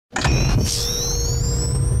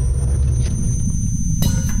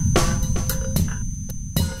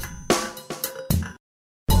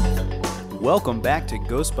Welcome back to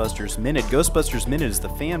Ghostbusters Minute. Ghostbusters Minute is the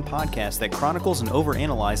fan podcast that chronicles and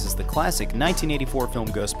overanalyzes the classic 1984 film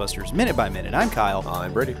Ghostbusters minute by minute. I'm Kyle.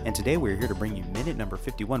 I'm Brady. And today we're here to bring you minute number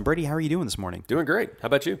 51. Brady, how are you doing this morning? Doing great. How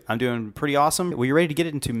about you? I'm doing pretty awesome. Were you ready to get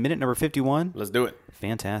it into minute number 51? Let's do it.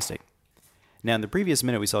 Fantastic. Now, in the previous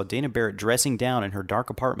minute, we saw Dana Barrett dressing down in her dark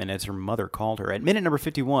apartment as her mother called her. At minute number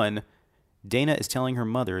 51, Dana is telling her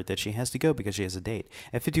mother that she has to go because she has a date.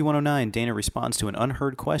 At 51:09, Dana responds to an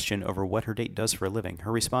unheard question over what her date does for a living.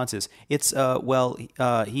 Her response is, he's a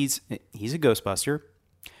Ghostbuster.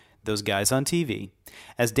 Those guys on TV.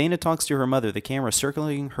 As Dana talks to her mother, the camera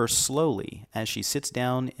circling her slowly as she sits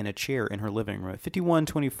down in a chair in her living room. At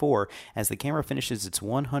 51:24, as the camera finishes its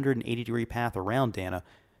 180-degree path around Dana,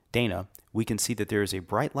 we can see that there is a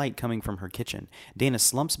bright light coming from her kitchen. Dana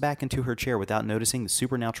slumps back into her chair without noticing the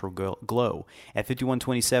supernatural glow. At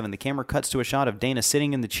 51:27, the camera cuts to a shot of Dana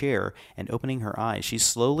sitting in the chair and opening her eyes. She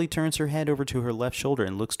slowly turns her head over to her left shoulder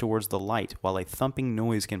and looks towards the light while a thumping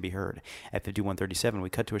noise can be heard. At 51:37, we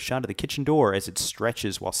cut to a shot of the kitchen door as it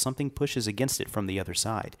stretches while something pushes against it from the other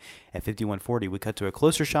side. At 51:40, we cut to a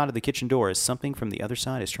closer shot of the kitchen door as something from the other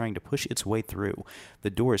side is trying to push its way through. The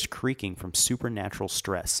door is creaking from supernatural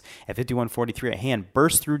stress. At 51:43, a hand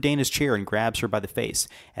bursts through Dana's chair and grabs her by the face.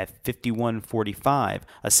 At 51:45,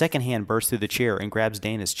 a second hand bursts through the chair and grabs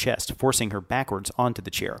Dana's chest, forcing her backwards onto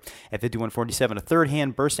the chair. At 51:47, a third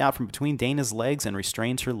hand bursts out from between Dana's legs and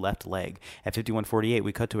restrains her left leg. At 51:48,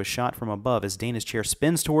 we cut to a shot from above as Dana's chair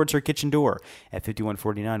spins towards her kitchen door. At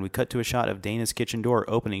 51:49, we cut to a shot of Dana's kitchen door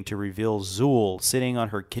opening to reveal Zuul sitting on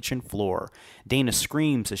her kitchen floor. Dana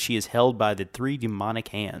screams as she is held by the three demonic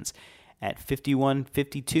hands. At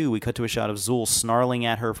 51:52, we cut to a shot of Zuul snarling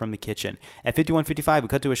at her from the kitchen. At 51:55, we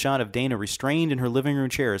cut to a shot of Dana restrained in her living room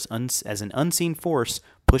chair as an unseen force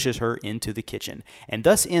pushes her into the kitchen. And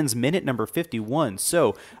thus ends minute number 51.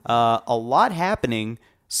 So, a lot happening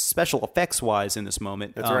special effects-wise in this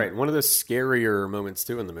moment. That's right. One of the scarier moments,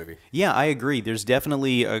 too, in the movie. Yeah, I agree. There's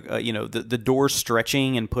definitely, the door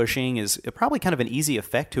stretching and pushing is probably kind of an easy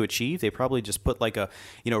effect to achieve. They probably just put like a,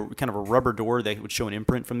 kind of a rubber door that would show an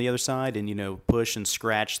imprint from the other side and, push and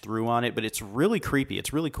scratch through on it. But it's really creepy.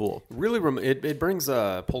 It's really cool. Really, it brings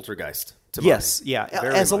Poltergeist to mind. Yes, yeah.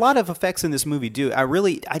 Very As much. a lot of effects in this movie do. I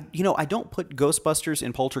don't put Ghostbusters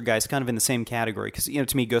and Poltergeist kind of in the same category because,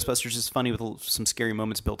 to me, Ghostbusters is funny with some scary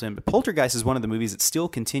moments built in. But Poltergeist is one of the movies that still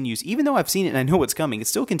continues, even though I've seen it and I know what's coming, it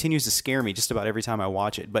still continues to scare me just about every time I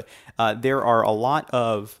watch it. But there are a lot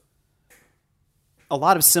of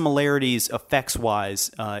similarities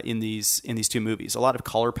effects-wise in these two movies. A lot of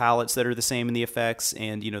color palettes that are the same in the effects,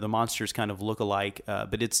 and the monsters kind of look alike.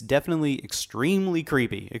 But it's definitely extremely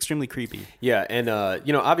creepy. Extremely creepy. Yeah, and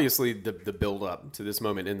obviously the build-up to this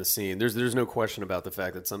moment in the scene, there's no question about the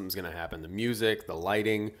fact that something's going to happen. The music, the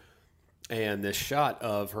lighting, and this shot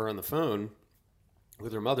of her on the phone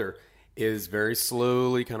with her mother is very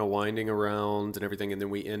slowly kind of winding around and everything, and then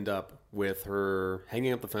we end up with her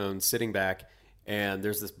hanging up the phone, sitting back, and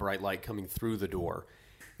there's this bright light coming through the door.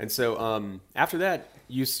 And so after that,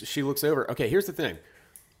 she looks over. Okay, here's the thing.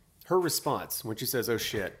 Her response when she says, "Oh,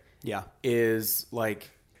 shit," Yeah. is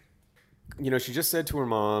like, she just said to her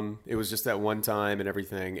mom, it was just that one time and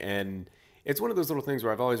everything. And it's one of those little things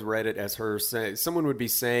where I've always read it as her saying, someone would be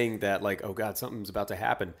saying that, like, oh, God, something's about to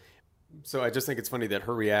happen. So I just think it's funny that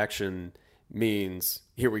her reaction means,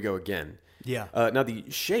 here we go again. Yeah. Now, the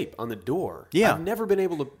shape on the door, Yeah. I've never been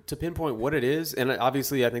able to pinpoint what it is. And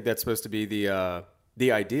obviously, I think that's supposed to be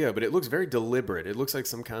the idea, but it looks very deliberate. It looks like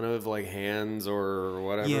some kind of like hands or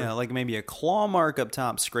whatever. Yeah, like maybe a claw mark up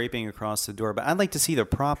top scraping across the door. But I'd like to see the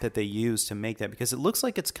prop that they use to make that because it looks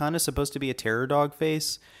like it's kind of supposed to be a terror dog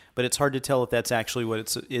face, but it's hard to tell if that's actually what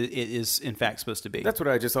it is in fact supposed to be. That's what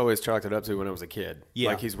I just always chalked it up to when I was a kid. Yeah.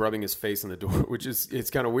 Like he's rubbing his face on the door, which it's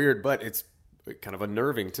kind of weird, but it's kind of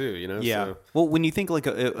unnerving too, Yeah. So, Well, when you think like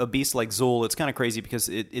a beast like Zuul, it's kind of crazy because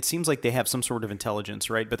it seems like they have some sort of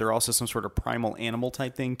intelligence, right? But they're also some sort of primal animal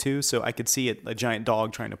type thing too. So I could see a giant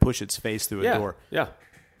dog trying to push its face through a door. Yeah.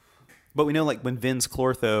 But we know like when Vince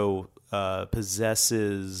Clortho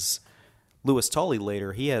possesses Louis Tully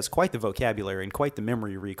later, he has quite the vocabulary and quite the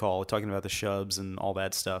memory recall, talking about the shubs and all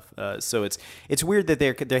that stuff. So it's weird that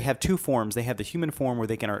they have two forms. They have the human form where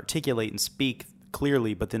they can articulate and speak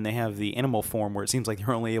clearly, but then they have the animal form where it seems like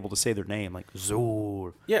they're only able to say their name, like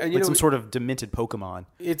Zuul. Yeah, and like some sort of demented Pokemon.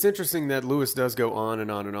 It's interesting that Lewis does go on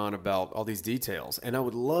and on and on about all these details, and I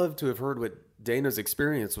would love to have heard what Dana's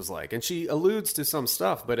experience was like. And she alludes to some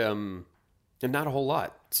stuff, but and not a whole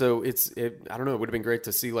lot. So I don't know. It would have been great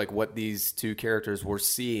to see like what these two characters were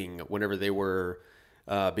seeing whenever they were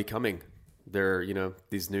becoming their,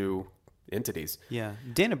 these new entities. Yeah.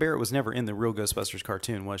 Dana Barrett was never in the real Ghostbusters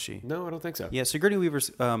cartoon, was she? No, I don't think so. Yeah, Sigourney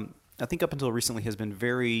Weaver's, I think up until recently, has been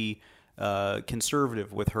very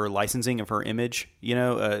conservative with her licensing of her image.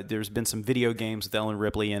 There's been some video games with Ellen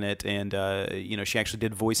Ripley in it, and she actually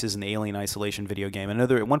did voices in the Alien Isolation video game. I know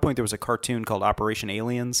at one point there was a cartoon called Operation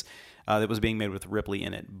Aliens that was being made with Ripley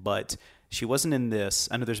in it, but she wasn't in this.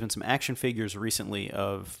 I know there's been some action figures recently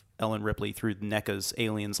of Ellen Ripley through NECA's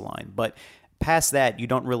Aliens line, but past that, you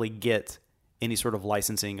don't really get any sort of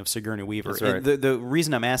licensing of Sigourney Weaver. That's right. The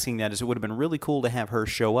reason I'm asking that is it would have been really cool to have her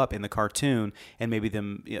show up in the cartoon and maybe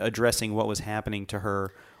them addressing what was happening to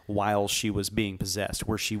her while she was being possessed,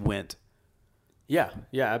 where she went. Yeah,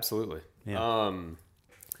 absolutely. Yeah.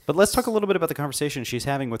 But let's talk a little bit about the conversation she's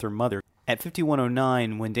having with her mother. At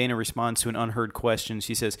 51:09, when Dana responds to an unheard question,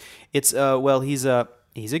 she says, he's a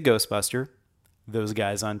Ghostbuster. Those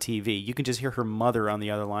guys on TV. You can just hear her mother on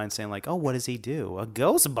the other line saying like, "Oh, what does he do? A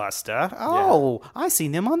Ghostbuster? Oh, I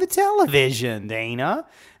seen him on the television, Dana."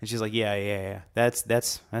 And she's like, "Yeah. That's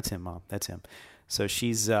him, Mom. That's him." So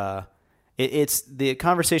she's it's the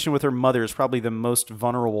conversation with her mother is probably the most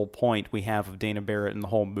vulnerable point we have of Dana Barrett in the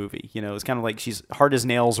whole movie. It's kind of like she's hard as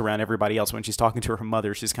nails around everybody else. When she's talking to her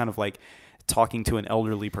mother, she's kind of like talking to an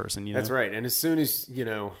elderly person. That's right. And as soon as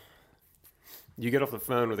you get off the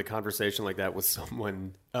phone with a conversation like that with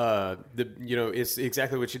someone, it's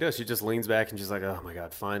exactly what she does. She just leans back and she's like, "Oh my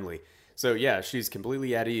God, finally." So yeah, she's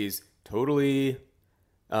completely at ease, totally,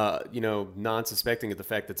 non-suspecting of the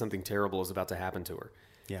fact that something terrible is about to happen to her.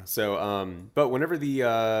 Yeah. So, but whenever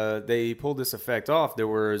they pulled this effect off, there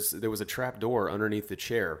was a trap door underneath the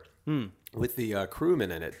chair with the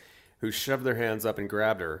crewmen in it who shoved their hands up and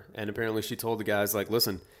grabbed her. And apparently she told the guys like,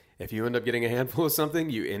 "Listen, if you end up getting a handful of something,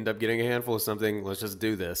 you end up getting a handful of something. Let's just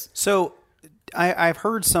do this." So I've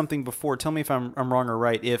heard something before. Tell me if I'm wrong or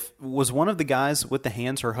right. Was one of the guys with the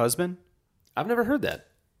hands her husband? I've never heard that.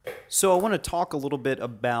 So I want to talk a little bit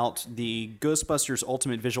about the Ghostbusters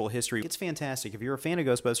Ultimate Visual History. It's fantastic. If you're a fan of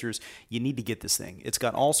Ghostbusters, you need to get this thing. It's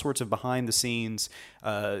got all sorts of behind-the-scenes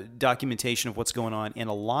documentation of what's going on and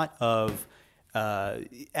a lot of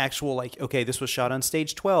actual, like, okay, this was shot on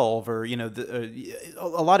stage 12, or a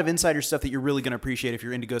lot of insider stuff that you're really going to appreciate if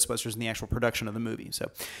you're into Ghostbusters and the actual production of the movie.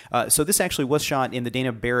 So this actually was shot in the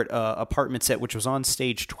Dana Barrett apartment set, which was on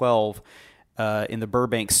stage 12 in the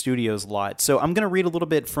Burbank Studios lot. So I'm going to read a little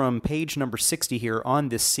bit from page number 60 here on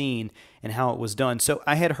this scene and how it was done. So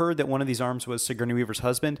I had heard that one of these arms was Sigourney Weaver's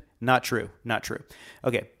husband. Not true.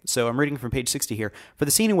 Okay, so I'm reading from page 60 here. For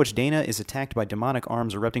the scene in which Dana is attacked by demonic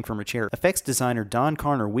arms erupting from her chair, effects designer Don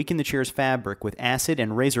Carner weakened the chair's fabric with acid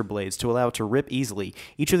and razor blades to allow it to rip easily.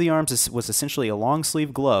 Each of the arms was essentially a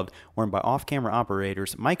long-sleeve glove worn by off-camera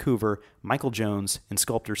operators Mike Hoover, Michael Jones, and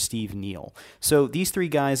sculptor Steve Neal. So these three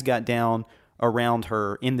guys got down around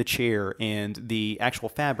her in the chair, and the actual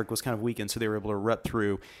fabric was kind of weakened, so they were able to rip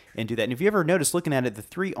through and do that. And if you ever notice, looking at it, the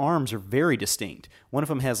three arms are very distinct. One of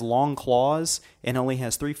them has long claws and only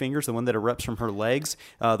has 3 fingers. The one that erupts from her legs,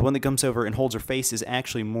 the one that comes over and holds her face, is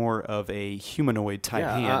actually more of a humanoid type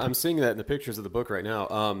hand. I'm seeing that in the pictures of the book right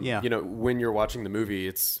now. When you're watching the movie,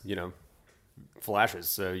 it's flashes,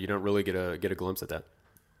 so you don't really get a glimpse at that.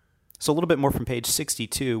 So a little bit more from page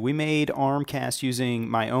 62. We made arm cast using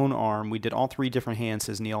my own arm. We did all 3 different hands,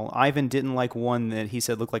 says Neil. Ivan didn't like one that he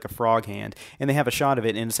said looked like a frog hand. And they have a shot of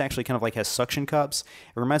it, and it's actually kind of like has suction cups.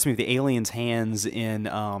 It reminds me of the aliens' hands in...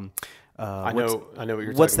 I know what you're talking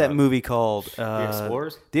about. What's that movie called? The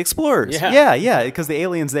Explorers? The Explorers. Yeah. Because the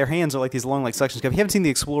aliens, their hands are like these long, like suction cups. If you haven't seen The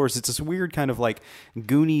Explorers, it's this weird kind of like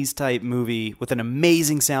Goonies type movie with an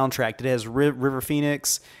amazing soundtrack that has River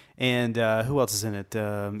Phoenix. And who else is in it?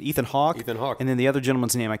 Ethan Hawke. And then the other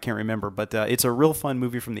gentleman's name I can't remember. But it's a real fun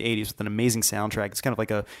movie from the 80s with an amazing soundtrack. It's kind of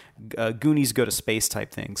like a Goonies go to space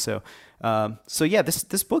type thing. So yeah,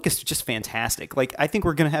 this book is just fantastic. Like, I think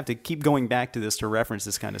we're going to have to keep going back to this to reference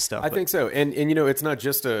this kind of stuff. I think so. And it's not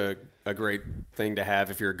just a great thing to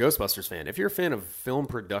have if you're a Ghostbusters fan. If you're a fan of film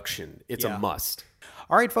production, it's a must.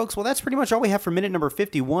 All right, folks. Well, that's pretty much all we have for minute number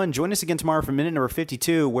 51. Join us again tomorrow for minute number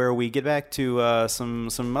 52, where we get back to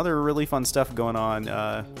some other really fun stuff going on.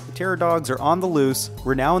 Terror dogs are on the loose.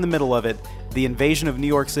 We're now in the middle of it. The invasion of New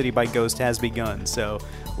York City by Ghost has begun. So,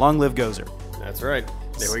 long live Gozer. That's right.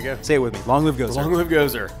 There we go. Say it with me. Long live Gozer. Long live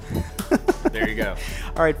Gozer. There you go.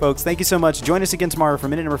 All right, folks. Thank you so much. Join us again tomorrow for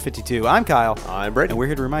minute number 52. I'm Kyle. I'm Brady. And we're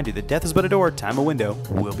here to remind you that death is but a door, time a window.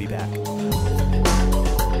 We'll be back.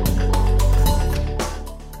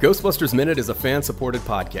 Ghostbusters Minute is a fan-supported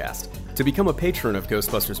podcast. To become a patron of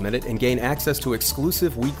Ghostbusters Minute and gain access to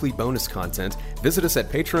exclusive weekly bonus content, visit us at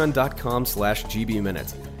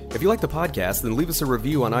patreon.com/gbminute. If you like the podcast, then leave us a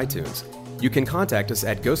review on iTunes. You can contact us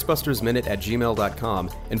at ghostbustersminute@gmail.com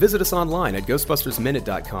and visit us online at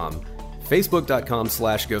ghostbustersminute.com,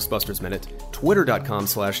 facebook.com/ghostbustersminute,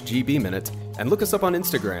 twitter.com/gbminute, and look us up on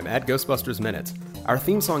Instagram at ghostbustersminute. Our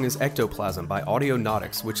theme song is Ectoplasm by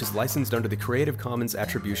Audionautics, which is licensed under the Creative Commons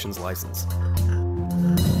Attributions license.